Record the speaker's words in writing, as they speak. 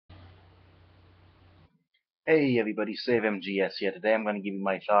Hey everybody, Save MGS here. Today I'm going to give you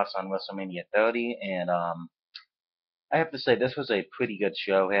my thoughts on WrestleMania 30, and I have to say this was a pretty good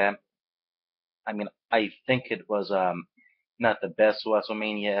show here. I mean, I think it was not the best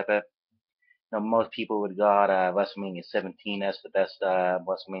WrestleMania ever. Most people would regard WrestleMania 17 as the best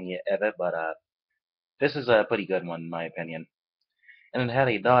WrestleMania ever, but this is a pretty good one in my opinion, and it had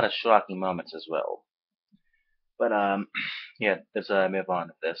a lot of shocking moments as well. But yeah, let's move on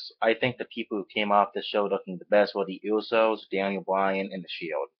to this. I think the people who came off the show looking the best were the Usos, Daniel Bryan, and the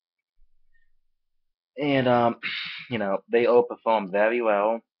Shield. And they all performed very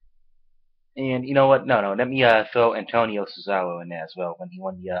well. And you know what? No. Let me throw Antonio Cesaro in there as well when he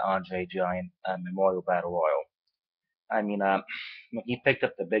won the Andre Giant Memorial Battle Royal. I mean, when he picked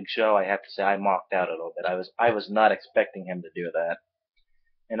up the Big Show, I have to say I marked out a little bit. I was not expecting him to do that.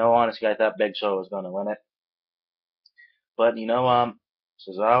 In all honesty, I thought Big Show was going to win it. But Cesaro,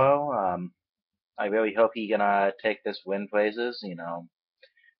 I really hope he can take this win praises.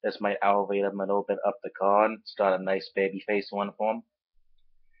 This might elevate him a little bit up the card, start a nice babyface one for him.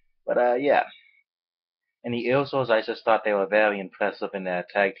 But yeah. And the Usos, I just thought they were very impressive in their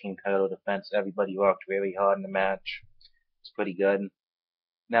tag team title defense. Everybody worked really hard in the match. It's pretty good.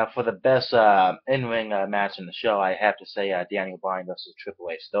 Now, for the best in-ring match in the show, I have to say Daniel Bryan versus Triple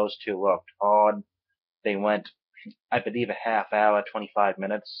H. Those two worked hard. They went, I believe, a half hour, 25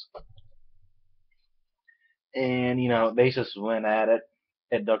 minutes. And, they just went at it.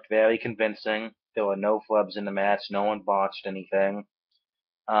 It looked very convincing. There were no flubs in the match. No one botched anything.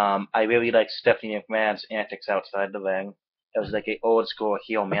 I really like Stephanie McMahon's antics outside the ring. It was like a old school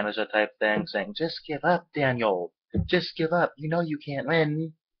heel manager type thing, saying, "Just give up, Daniel. Just give up. You know you can't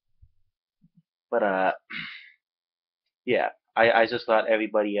win." But yeah, I just thought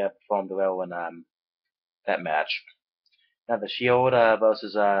everybody performed well in that match. Now the Shield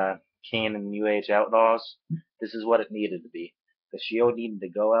versus Kane and New Age Outlaws. This is what it needed to be. The Shield needed to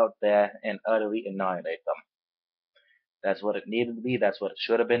go out there and utterly annihilate them. That's what it needed to be. That's what it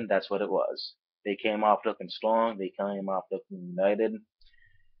should have been. That's what it was. They came off looking strong. They came off looking united.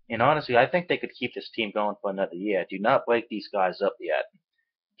 And honestly, I think they could keep this team going for another year. Do not break these guys up yet.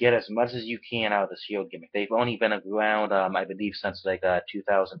 Get as much as you can out of the Shield gimmick. They've only been around, I believe, since like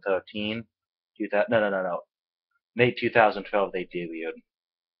 2013. 2000, no. Late 2012 they debuted.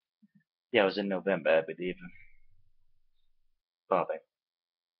 Yeah, it was in November, I believe. Probably.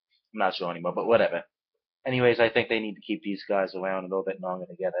 I'm not sure anymore, but whatever. Anyways, I think they need to keep these guys around a little bit longer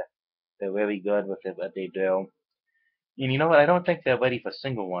together. They're really good with what they do. And you know what? I don't think they're ready for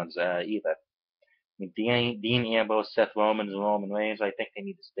single ones either. I mean, Dean Ambrose, Seth Rollins, and Roman Reigns, I think they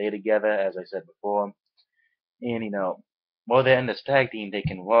need to stay together, as I said before. And, while they're in this tag team, they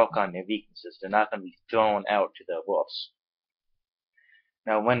can work on their weaknesses. They're not going to be thrown out to the wolves.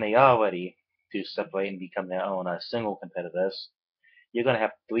 Now, when they are ready to separate and become their own single competitors, you're going to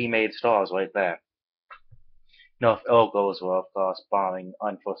have three made stars right there. If all goes well, of course, barring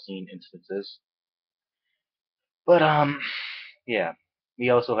unforeseen instances. But, yeah. We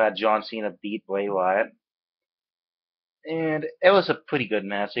also had John Cena beat Bray Wyatt. And it was a pretty good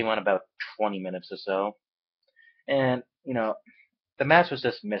match. They went about 20 minutes or so. And, the match was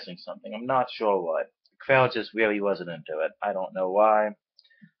just missing something. I'm not sure what. The crowd just really wasn't into it. I don't know why.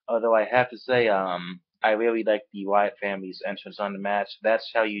 Although I have to say, I really like the Wyatt family's entrance on the match.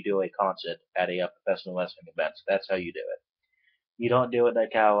 That's how you do a concert at a professional wrestling event. That's how you do it. You don't do it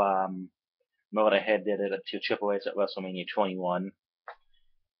like how Motorhead did it to Triple H at WrestleMania 21.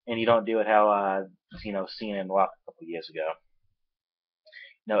 And you don't do it how, Cena and Rock a couple years ago.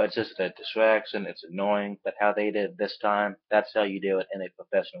 No, it's just a distraction. It's annoying. But how they did it this time, that's how you do it in a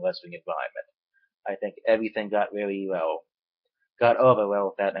professional wrestling environment. I think everything got over well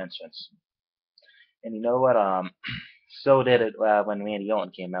with that entrance. And you know what? So did it when Randy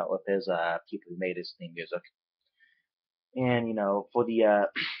Orton came out with his people who made his theme music. And for the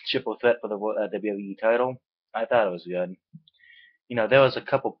triple threat for the WWE title, I thought it was good. There was a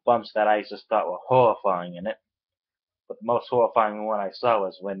couple bumps that I just thought were horrifying in it. But the most horrifying one I saw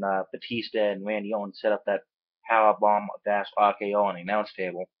was when Batista and Randy Orton set up that powerbomb dash RKO on the announce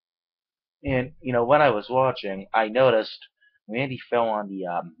table. And when I was watching, I noticed Randy fell on the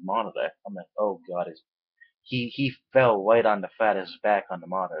monitor. I'm like, oh god, he fell right on the fat of his back on the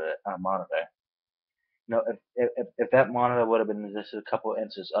monitor. If that monitor would have been just a couple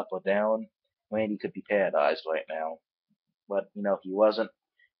inches up or down, Randy could be paralyzed right now. But he wasn't.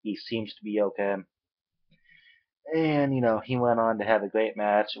 He seems to be okay. And he went on to have a great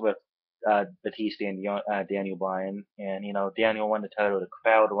match with Batista and Daniel Bryan. And Daniel won the title. The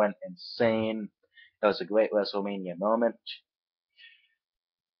crowd went insane. That was a great WrestleMania moment.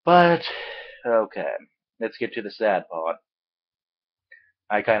 But okay, let's get to the sad part.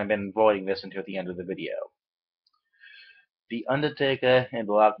 I kind of been avoiding this until the end of the video. The Undertaker and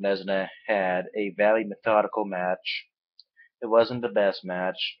Brock Lesnar had a very methodical match. It wasn't the best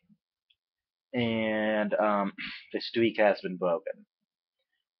match, and the streak has been broken.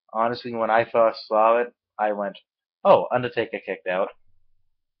 Honestly, when I first saw it, I went, "Oh, Undertaker kicked out.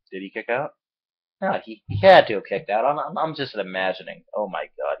 Did he kick out? No, he had to have kicked out. I'm just imagining. Oh my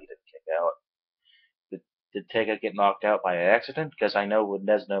God, he didn't kick out. Did, did Taker get knocked out by accident? Because I know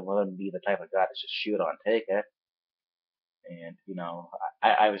Lesnar wouldn't be the type of guy to just shoot on Taker. And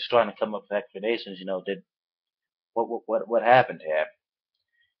I was trying to come up with explanations. Did what happened here?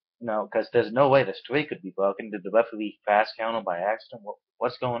 Because there's no way the streak could be broken. Did the referee fast count him by accident?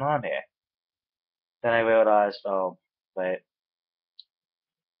 What's going on here? Then I realized, oh, but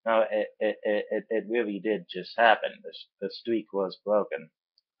no, it really did just happen. The streak was broken.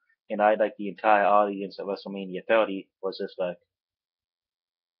 And I, like the entire audience at WrestleMania 30, was just like,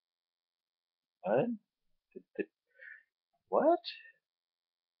 what? What?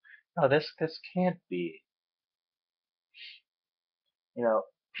 No, this can't be. You know,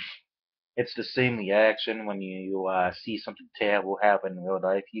 it's the same reaction when you see something terrible happen in real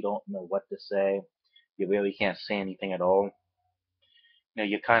life. You don't know what to say. You really can't say anything at all.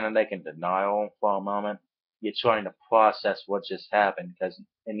 You're kind of like in denial for a moment. You're trying to process what just happened because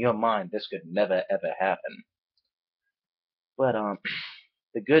in your mind this could never ever happen. But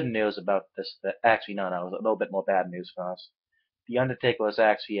the good news about this, actually no, no, it was a little bit more bad news for us. The Undertaker was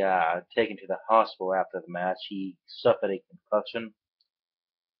actually taken to the hospital after the match. He suffered a concussion.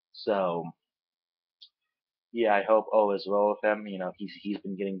 So yeah, I hope all is well with him. He's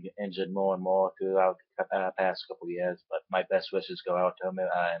been getting injured more and more throughout the past couple of years. But my best wishes go out to him, and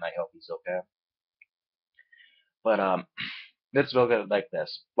I hope he's okay. But let's look at it like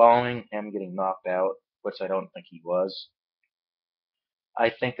this: following him getting knocked out, which I don't think he was. I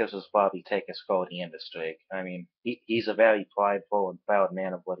think this was probably Taker's fault in the streak. I mean, he's a very prideful and proud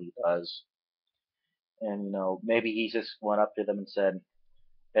man of what he does. And, maybe he just went up to them and said,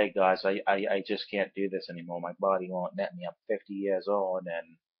 "Hey guys, I just can't do this anymore. My body won't let me. I'm 50 years old,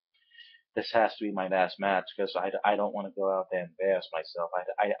 and this has to be my last match because I don't want to go out there and embarrass myself.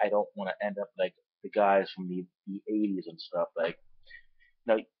 I don't want to end up like the guys from the 80s and stuff, like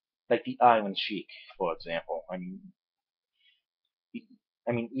the Iron Sheik, for example. I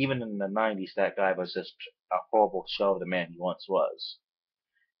mean, even in the 90s, that guy was just a horrible shell of the man he once was.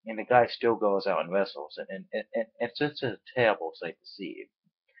 And the guy still goes out and wrestles, and it's just a terrible sight to see.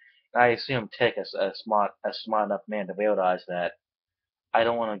 I assume Tech is a smart enough man to realize that I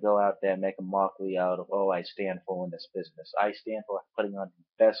don't want to go out there and make a mockery out of, oh, I stand for in this business. I stand for putting on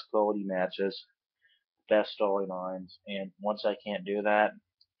the best quality matches, best storylines, and once I can't do that,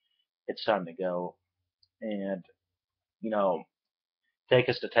 it's time to go. And, you know, Take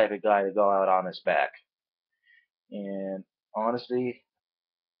is the type of guy to go out on his back. And honestly,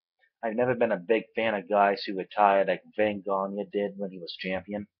 I've never been a big fan of guys who retire like Van Gagne did when he was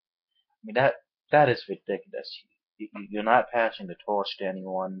champion. I mean, that is ridiculous. You're not passing the torch to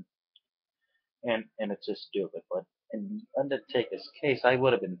anyone, and it's just stupid. But in the Undertaker's case, I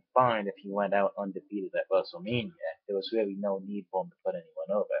would have been fine if he went out undefeated at WrestleMania. There was really no need for him to put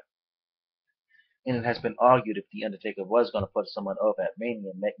anyone over. And it has been argued if the Undertaker was going to put someone over at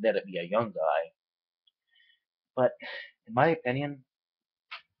Mania, let it be a young guy. But in my opinion,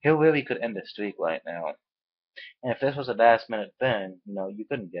 he really could end the streak right now. And if this was a last minute thing, you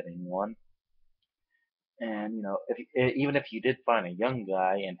couldn't get anyone. And even if you did find a young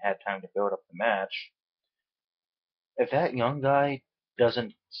guy and had time to build up the match, if that young guy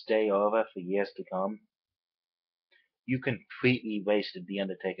doesn't stay over for years to come, you completely wasted the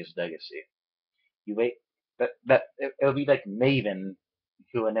Undertaker's legacy. You wait that it'll be like Maven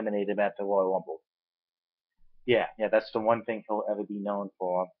who eliminated him at the Royal Rumble. Yeah, that's the one thing he'll ever be known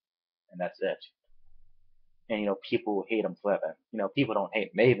for, and that's it. And people will hate him forever. People don't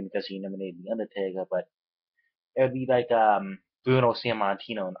hate Maven because he eliminated the Undertaker, but it would be like Bruno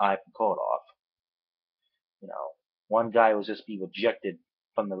Sammartino and Ivan Koloff. You know, one guy will just be rejected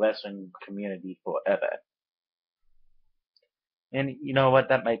from the wrestling community forever. And you know what?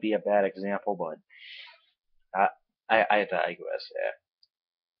 That might be a bad example, but I I digress there.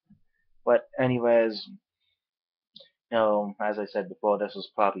 But anyways, as I said before, this was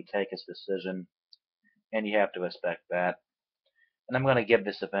probably Taker's decision, and you have to respect that. And I'm gonna give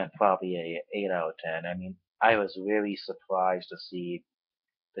this event probably a 8 out of 10. I mean, I was really surprised to see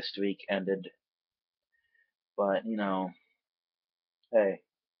the streak ended, but hey,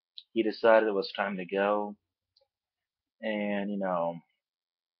 he decided it was time to go, and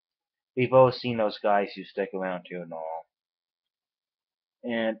we've all seen those guys who stick around too long,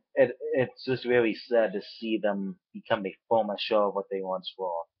 and it's just very sad to see them become a former show of what they once were.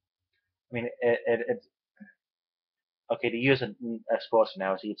 I mean, it's okay to use a sports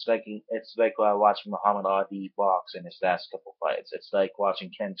analogy. It's like watching Muhammad Ali box in his last couple fights. It's like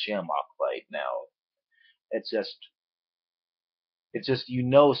watching Ken Shamrock fight now. It's just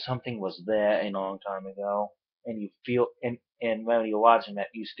something was there a long time ago, and you feel and when you're watching that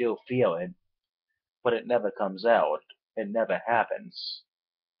you still feel it, but it never comes out. It never happens.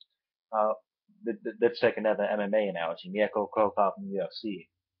 Uh, let's take another MMA analogy. Mirko Cro Cop in the UFC.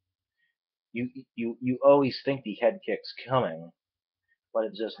 You always think the head kick's coming, but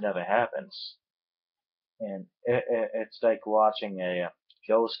it just never happens. And it's like watching a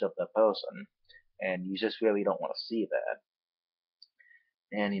ghost of the person, and you just really don't want to see that.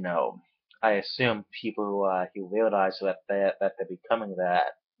 And I assume people who realize that they're becoming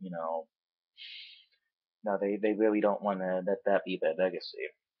that, no, they really don't want to let that be their legacy.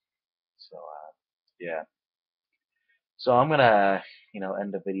 So yeah. So I'm gonna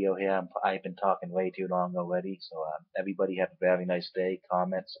end the video here. I've been talking way too long already. So everybody have a very nice day.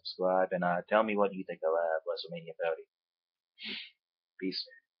 Comment, subscribe, and tell me what you think of WrestleMania 30. Peace.